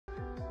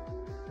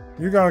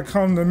You gotta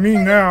come to me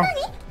now.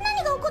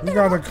 You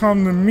gotta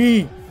come to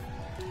me.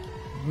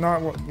 Not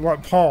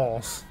what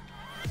Paul's.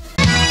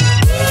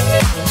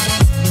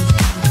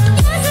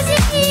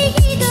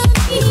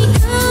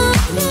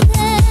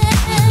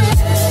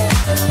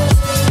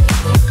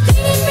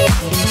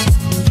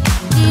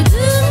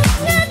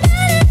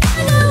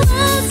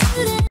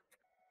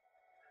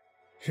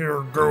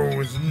 Here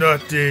goes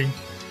nothing.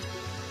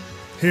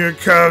 Here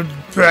comes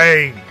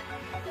pain.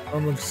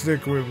 I'm gonna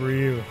stick with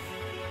Ryu.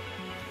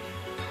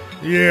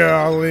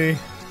 Yeah, Ali.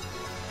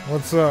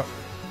 What's up?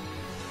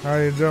 How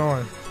you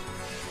doing?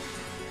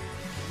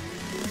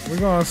 We're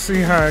gonna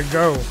see how it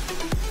goes.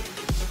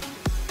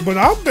 But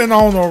I've been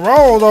on a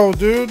roll though,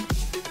 dude.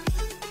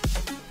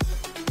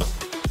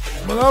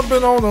 But I've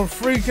been on a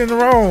freaking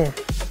roll.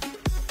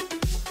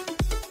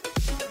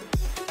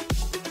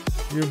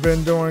 You've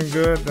been doing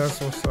good? That's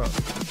what's up.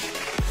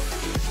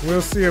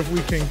 We'll see if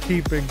we can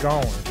keep it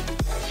going.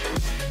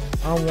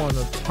 I won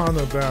a ton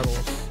of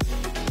battles.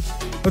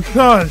 A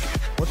ton!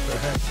 What the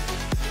heck?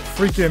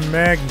 Freaking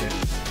magnet.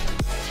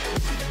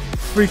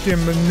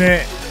 Freaking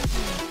Manette.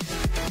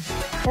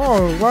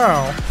 Oh,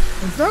 wow.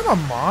 Is that a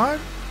mod?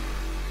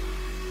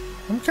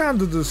 I'm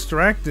kind of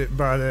distracted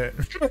by that.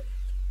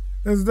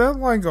 Is that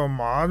like a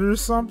mod or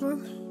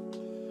something?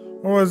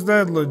 Or is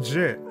that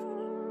legit?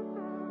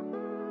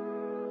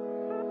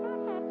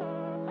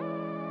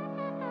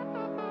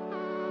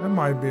 That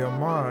might be a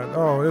mod.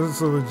 Oh,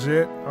 it's a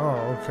legit?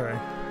 Oh, okay.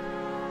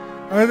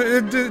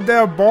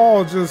 That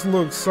ball just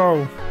looks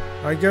so...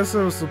 I guess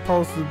it was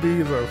supposed to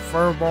be the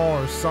fur ball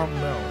or something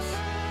else.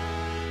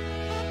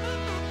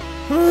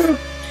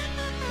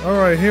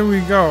 Alright, here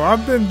we go.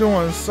 I've been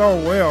doing so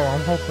well.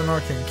 I'm hoping I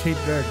can keep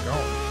that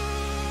going.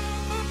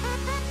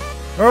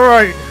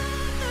 Alright.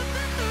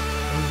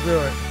 Let's do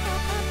it.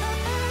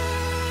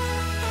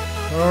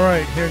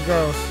 Alright, here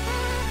goes.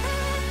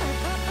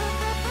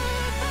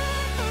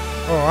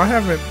 Oh, I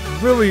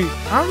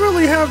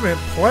really haven't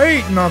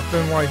played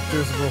nothing like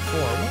this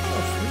before. What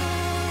the freak?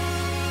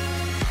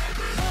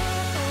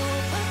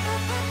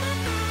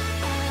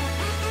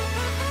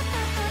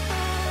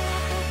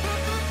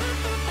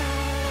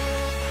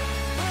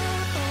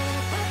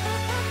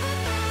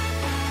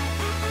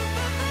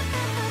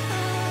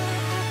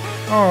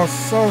 Oh,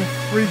 so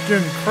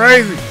freaking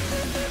crazy.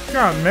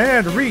 Got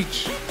mad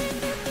reach.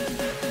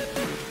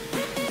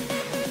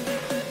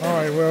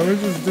 Alright, well, we'll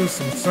just do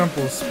some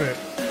simple spit.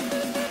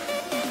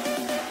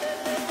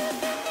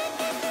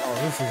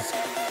 This is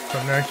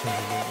connections a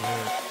bit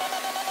weird.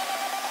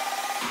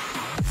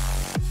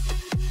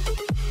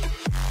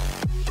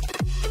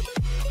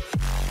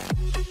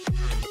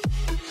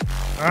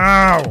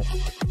 Ow!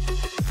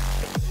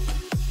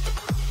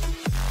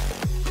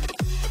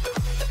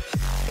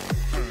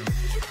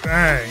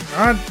 Dang.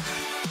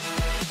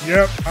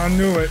 Yep, I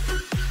knew it.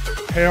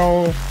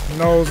 Hell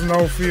knows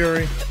no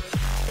fury.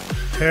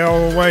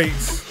 Hell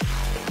waits.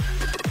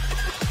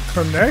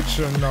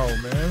 Connection though,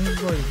 man.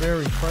 It's like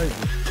very crazy.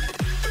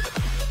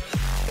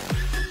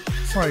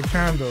 It's like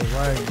kinda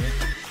lagging.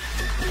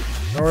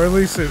 Or at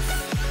least it...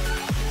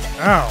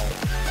 Ow.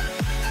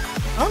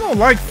 I don't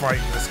like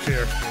fighting this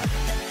character.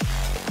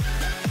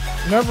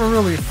 Never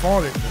really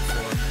fought it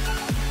before.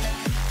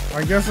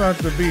 I guess I have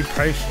to be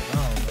patient.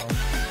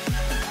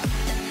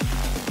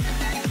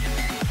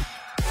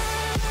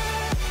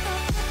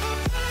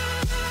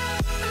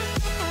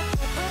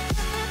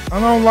 I don't know. I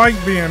don't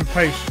like being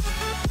patient.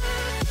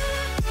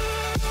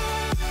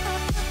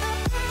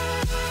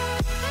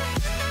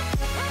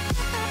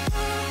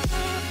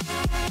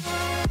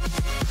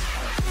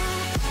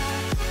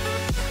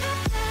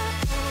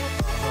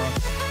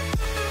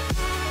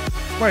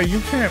 Wait,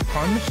 you can't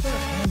punish that?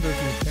 I wonder if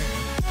you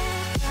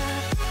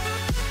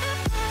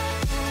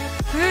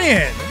can.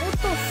 Man, what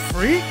the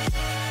freak?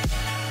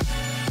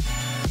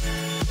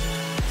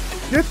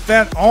 Get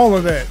that, all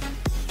of that.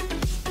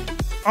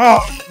 Oh!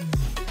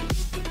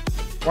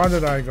 Why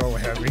did I go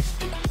heavy?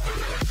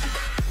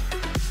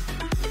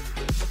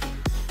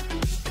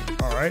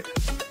 Alright.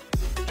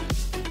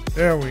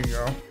 There we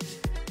go.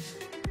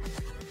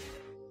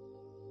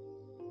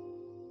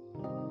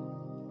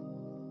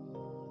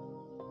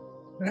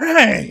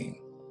 Dang!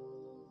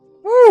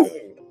 Woo!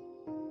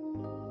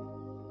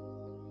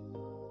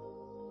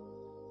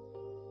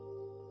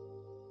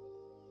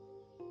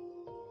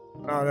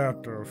 Not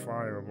after a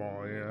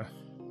fireball, yeah.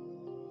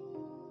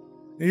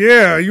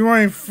 Yeah, you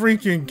ain't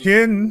freaking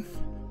kidding.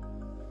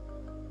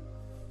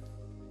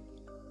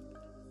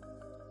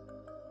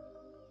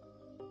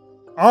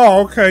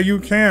 Oh, okay, you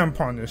can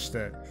punish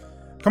that.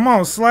 Come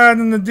on, slide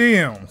in the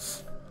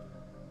DMs.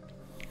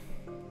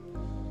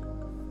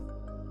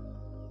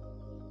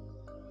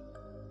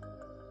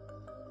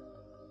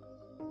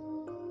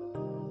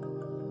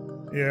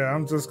 Yeah,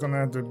 I'm just gonna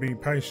have to be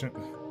patient.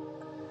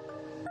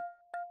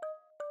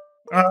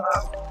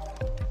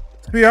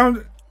 See,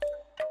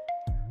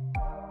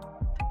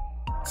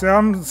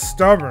 I'm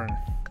stubborn.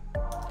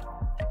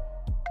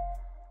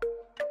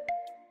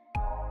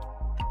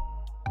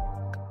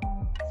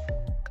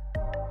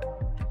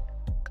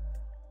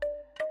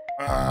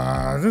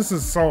 this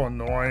is so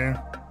annoying.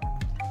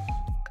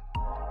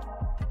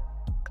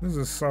 This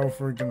is so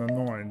freaking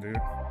annoying, dude.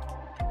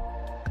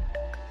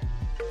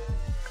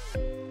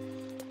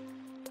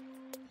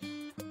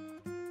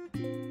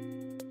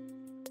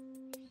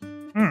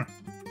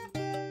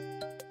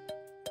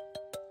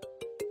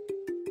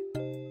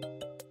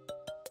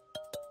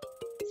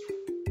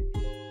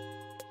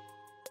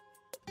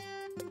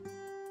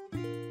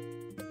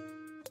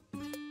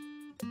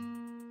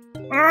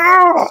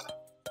 Ah!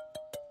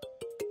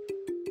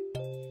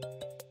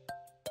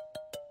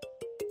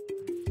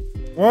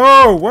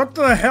 Whoa, what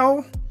the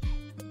hell?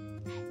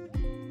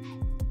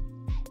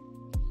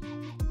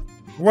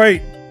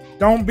 Wait,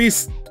 don't be...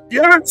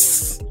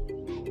 Yes!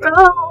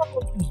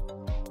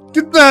 Oh!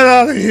 Get that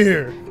out of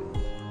here!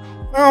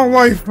 I don't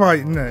like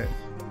fighting that.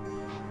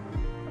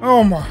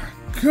 Oh my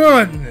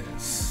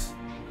goodness.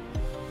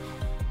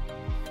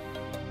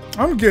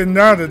 I'm getting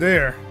out of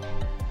there.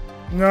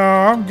 No,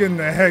 I'm getting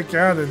the heck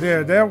out of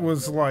there. That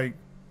was like...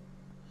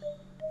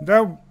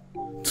 That...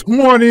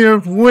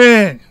 20th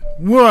win!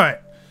 What?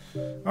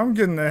 I'm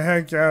getting the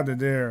heck out of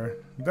there.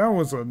 That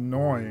was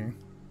annoying.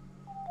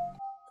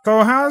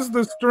 So how's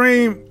the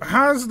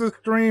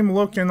stream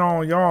looking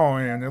on y'all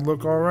end? It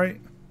look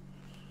alright?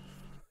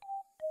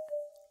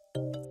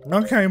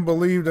 I can't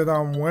believe that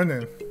I'm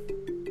winning.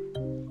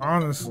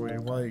 Honestly,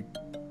 like...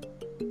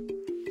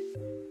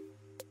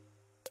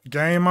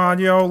 Game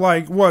audio,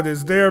 like what?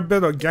 Is there a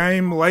bit of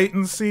game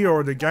latency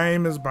or the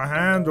game is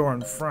behind or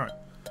in front?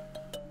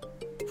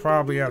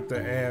 Probably have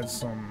to add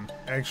some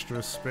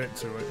extra spit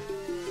to it.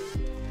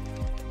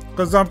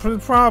 Because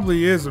it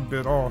probably is a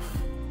bit off.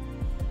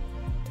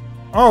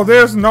 Oh,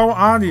 there's no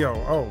audio.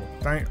 Oh,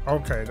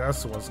 okay,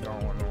 that's what's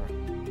going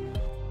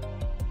on.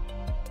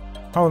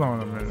 Hold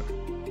on a minute.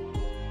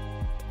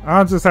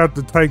 I'll just have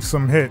to take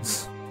some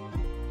hits.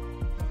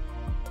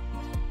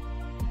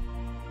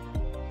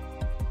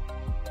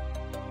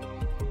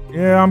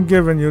 Yeah, I'm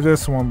giving you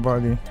this one,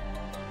 buddy.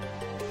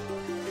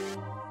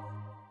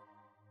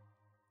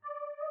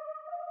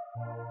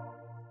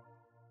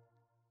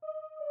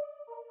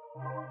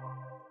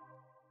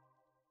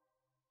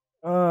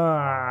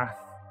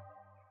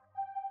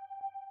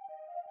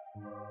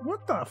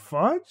 What the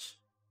fudge?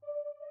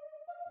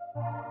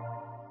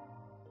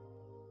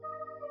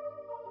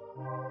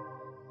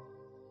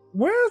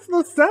 Where's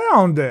the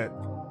sound at?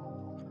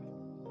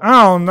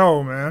 I don't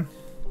know, man.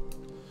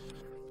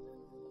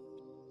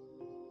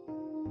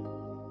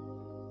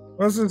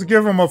 Let's just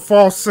give him a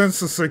false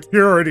sense of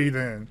security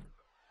then.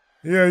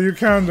 Yeah, you're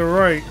kinda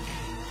right.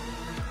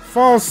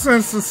 False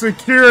sense of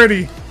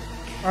security.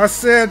 I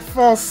said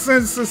false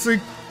sense of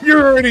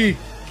security.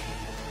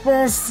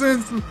 False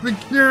sense of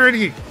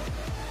security.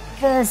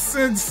 False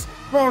sense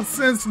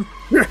of...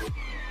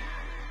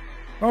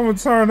 I'm gonna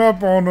turn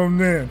up on them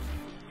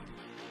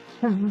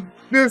then.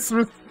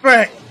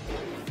 Disrespect.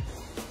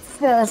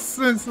 False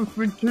sense of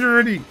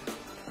security.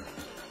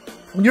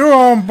 You're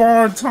on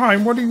borrowed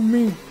time. What do you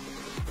mean?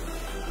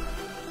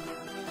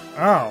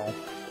 Ow.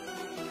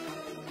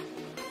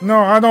 No,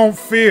 I don't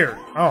fear.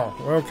 Oh,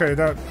 okay,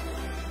 that...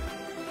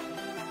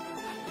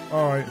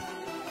 Alright.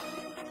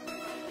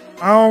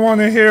 I don't want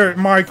to hear it,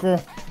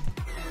 Michael.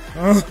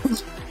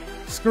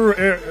 Screw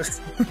it.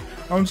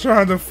 I'm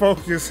trying to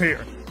focus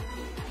here.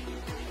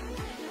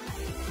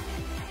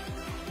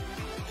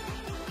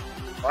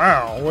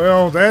 Wow,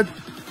 well, that...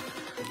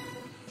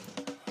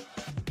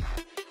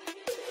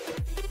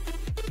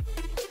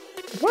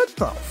 What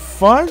the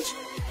fudge?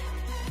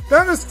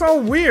 That is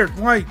so weird.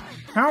 Like,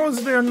 how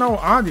is there no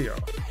audio?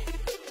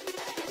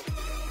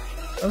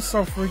 That's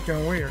so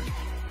freaking weird.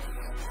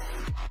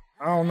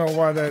 I don't know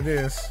why that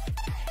is.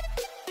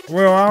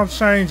 Well, I'll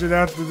change it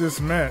after this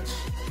match.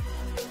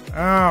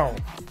 Ow.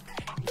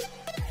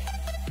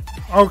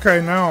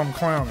 Okay, now I'm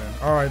clowning.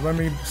 Alright, let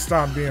me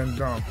stop being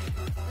dumb.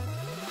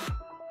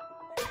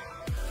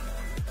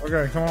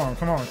 Okay, come on,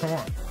 come on, come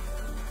on.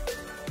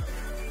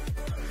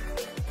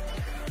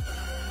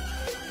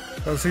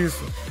 Because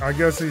I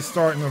guess he's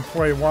starting to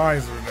play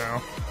wiser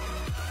now.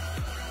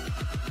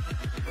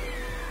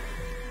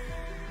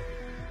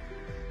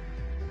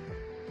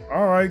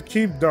 Alright,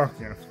 keep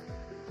ducking.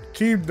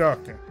 Keep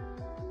ducking.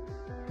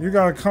 You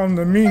gotta come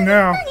to me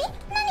now.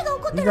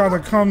 You gotta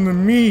come to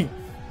me.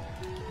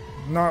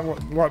 Not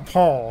what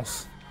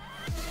Paul's.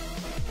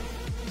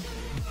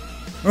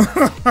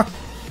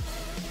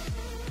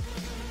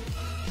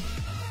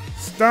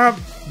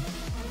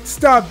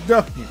 Stop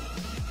ducking.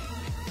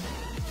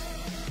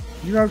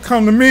 You gotta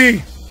come to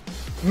me.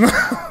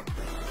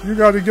 You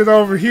gotta get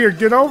over here.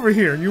 Get over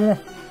here. You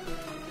want...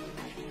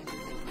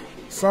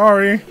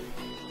 Sorry.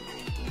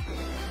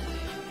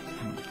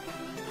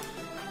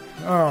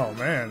 Oh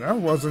man, that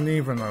wasn't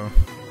even a...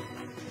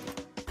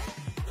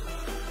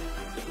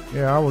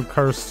 Yeah, I would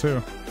curse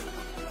too.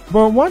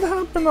 But what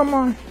happened to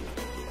my...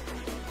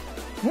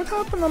 What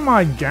happened to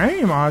my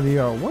game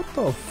audio? What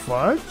the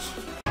fudge?